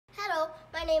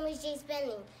name is Jace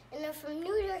and I'm from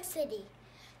New York City.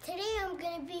 Today I'm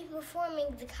going to be performing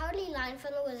the Cowardly Lion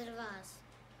from The Wizard of Oz.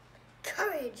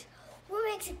 Courage, what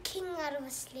makes a king out of a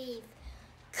slave?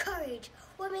 Courage,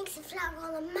 what makes a flag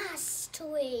on a mast to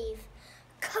wave?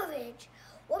 Courage,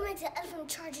 what makes an elephant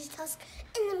charge his tusk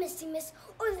in the misty mist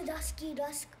or the dusky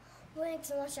dusk? What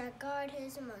makes a monster guard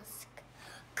his musk?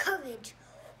 Courage,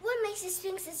 what makes the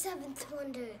Sphinx a seventh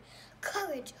wonder?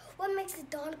 Courage, what makes the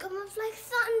dawn come up like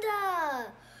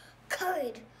thunder?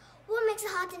 Courage, what makes a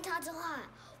Hottentot so hot?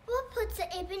 What puts the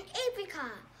ape in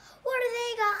apricot? What do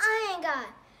they got I ain't got?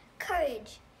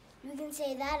 Courage, you can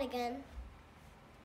say that again.